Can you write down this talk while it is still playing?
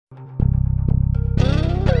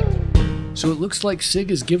So it looks like SIG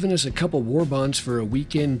has given us a couple Warbonds for a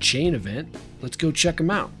weekend chain event. Let's go check them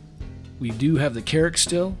out. We do have the Carrack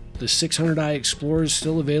still, the 600i Explorer is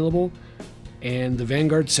still available, and the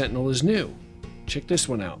Vanguard Sentinel is new. Check this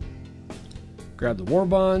one out. Grab the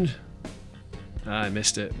Warbond. I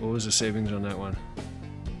missed it. What was the savings on that one?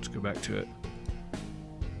 Let's go back to it.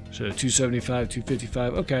 So 275,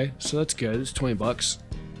 255. Okay, so that's good. It's 20 bucks.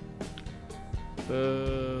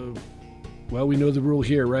 Well, we know the rule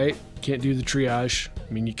here, right? Can't do the triage.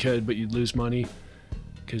 I mean, you could, but you'd lose money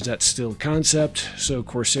because that's still concept. So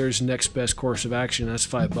Corsair's next best course of action, that's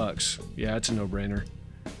 $5. Yeah, it's a no-brainer.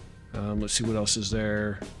 Let's see what else is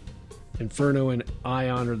there. Inferno and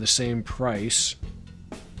Ion are the same price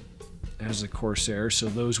as the Corsair, so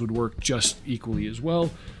those would work just equally as well.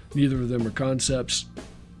 Neither of them are concepts.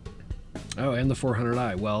 Oh, and the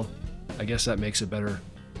 400i. Well, I guess that makes a better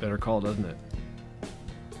call, doesn't it?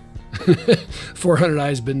 400i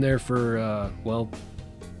has been there for, well,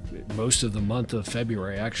 most of the month of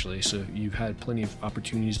February, actually, so you've had plenty of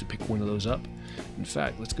opportunities to pick one of those up. In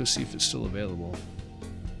fact, let's go see if it's still available.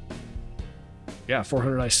 Yeah,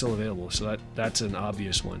 400i is still available, so that's an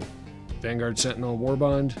obvious one. Vanguard Sentinel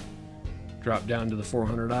Warbond, drop down to the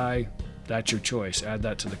 400i. That's your choice. Add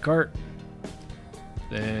that to the cart.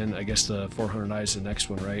 Then I guess the 400i is the next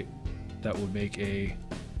one, right? That would make a,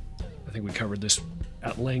 I think we covered this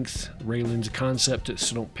at length. Raylan's concept,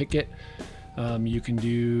 so don't pick it. You can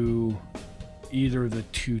do either the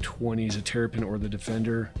 220s, a Terrapin or the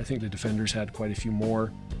Defender. I think the Defender's had quite a few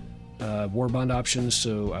more Warbond options,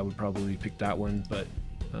 so I would probably pick that one, but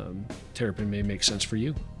Terrapin may make sense for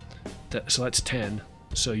you. So that's 10.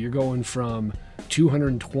 So you're going from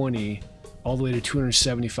 220 all the way to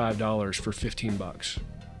 $275 for 15 bucks.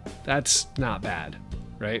 That's not bad,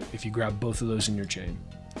 right? If you grab both of those in your chain.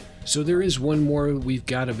 So there is one more we've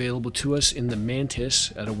got available to us in the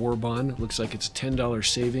Mantis at a Warbond. Looks like it's a $10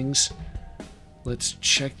 savings. Let's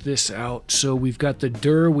check this out. So we've got the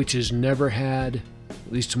Dur, which has never had,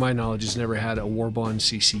 at least to my knowledge, has never had a Warbond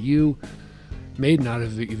CCU. May not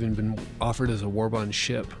have even been offered as a Warbond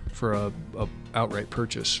ship for a outright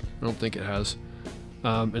purchase. I don't think it has.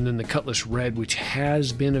 And then the Cutlass Red, which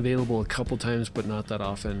has been available a couple times, but not that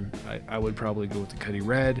often. I would probably go with the Cutty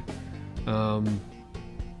Red.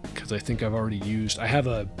 Because I think I've already used, I have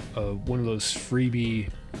a one of those freebie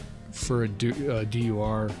for a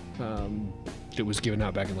DUR that was given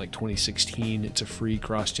out back in like 2016. It's a free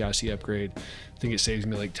cross chassis upgrade. I think it saves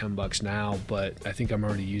me like 10 bucks now, but I think I'm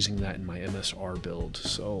already using that in my MSR build,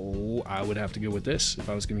 so I would have to go with this if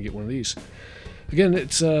I was going to get one of these. Again,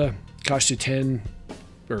 it's cost you 10,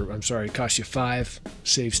 or I'm sorry, cost you 5,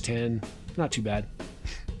 saves 10. Not too bad.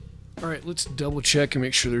 All right, let's double check and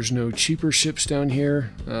make sure there's no cheaper ships down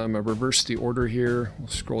here. I reversed the order here. We'll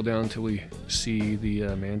scroll down until we see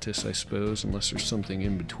the Mantis, I suppose, unless there's something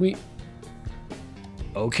in between.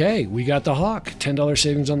 Okay, we got the Hawk. $10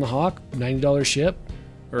 savings on the Hawk, $90 ship,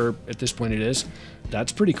 or at this point it is.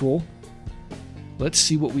 That's pretty cool. Let's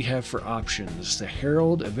see what we have for options. The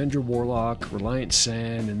Herald, Avenger Warlock, Reliant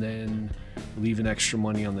Sen, and then leaving extra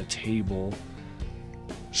money on the table.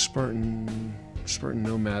 Spartan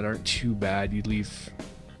Nomad aren't too bad. You'd leave,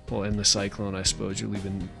 well, and the Cyclone, I suppose. You're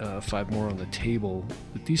leaving 5 more on the table.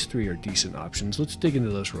 But these 3 are decent options. Let's dig into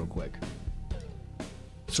those real quick.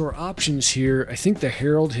 So our options here, I think the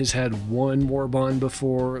Herald has had 1 Warbond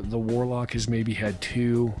before. The Warlock has maybe had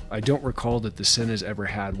 2. I don't recall that the Sen has ever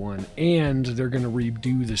had 1. And they're going to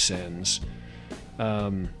redo the Sens.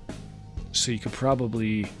 So you could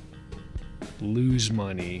probably lose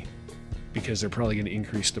money because they're probably going to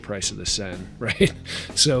increase the price of the Sen, right?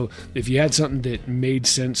 So if you had something that made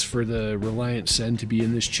sense for the Reliant Sen to be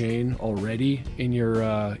in this chain already in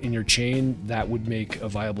your chain, that would make a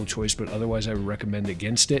viable choice. But otherwise, I would recommend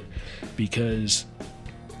against it, because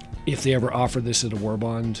if they ever offer this at a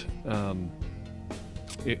Warbond,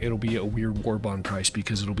 it'll be a weird Warbond price,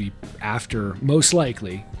 because it'll be after, most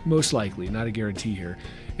likely, not a guarantee here.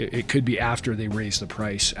 It could be after they raise the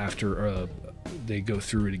price, after they go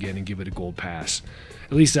through it again and give it a gold pass.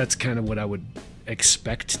 At least that's kind of what I would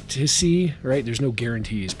expect to see, right? There's no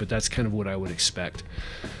guarantees, but that's kind of what I would expect.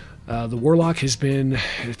 The Warlock has been,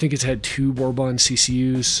 I think it's had 2 Warbond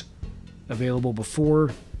CCUs available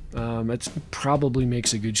before. That probably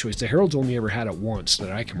makes a good choice. The Herald's only ever had it once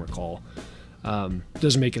that I can recall.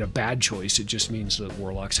 Doesn't make it a bad choice, it just means that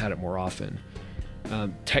Warlock's had it more often.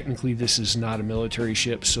 Technically, this is not a military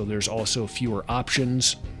ship, so there's also fewer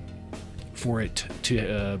options for it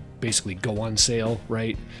to basically go on sale,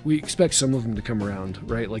 right? We expect some of them to come around,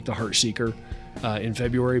 right? Like the Heartseeker in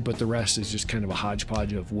February, but the rest is just kind of a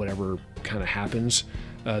hodgepodge of whatever kind of happens.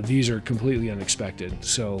 These are completely unexpected,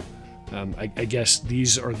 so I guess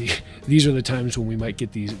these are the times when we might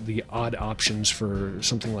get the odd options for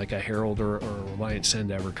something like a Herald or a Reliant Send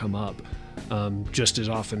to ever come up, just as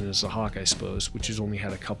often as the Hawk, I suppose, which has only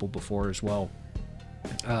had a couple before as well.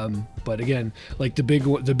 But again, like the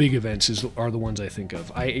big events are the ones I think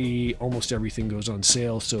of. i.e. almost everything goes on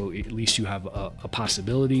sale, so at least you have a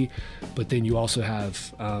possibility. But then you also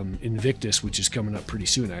have Invictus, which is coming up pretty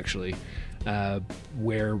soon actually,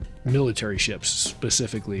 where military ships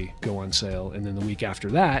specifically go on sale. And then the week after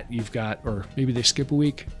that you've got, or maybe they skip a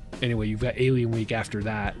week, anyway, you've got Alien Week after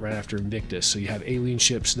that, right after Invictus. So you have alien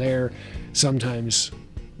ships there. Sometimes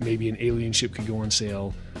maybe an alien ship could go on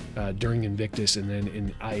sale during Invictus, and then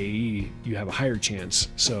in IAE you have a higher chance.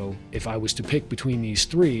 So if I was to pick between these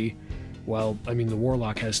three, well, I mean, the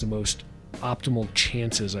Warlock has the most optimal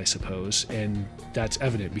chances, I suppose, and that's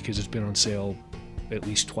evident because it's been on sale at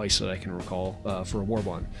least twice that I can recall for a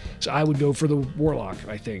Warbond. So I would go for the Warlock,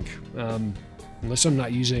 I think, unless I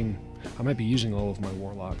might be using all of my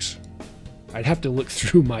Warlocks. I'd have to look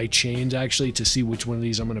through my chains actually to see which one of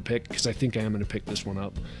these I'm going to pick, because I think I am going to pick this one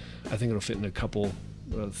up. I think it'll fit in a couple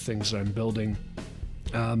things that I'm building.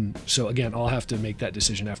 So again, I'll have to make that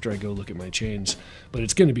decision after I go look at my chains, but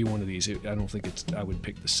it's going to be one of these. I don't think I would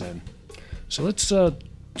pick the Sen. So let's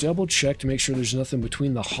double check to make sure there's nothing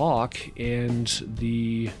between the Hawk and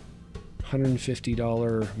the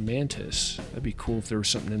 $150 Mantis. That'd be cool if there was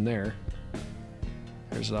something in there.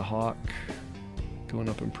 There's the Hawk. Going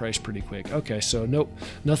up in price pretty quick. Okay, so nope,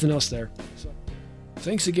 nothing else there.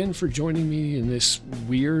 Thanks again for joining me in this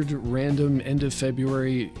weird, random end of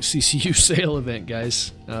February CCU sale event,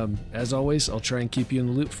 guys. As always, I'll try and keep you in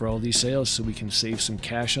the loop for all these sales so we can save some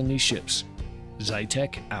cash on these ships.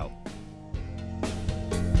 Zi-Tek out.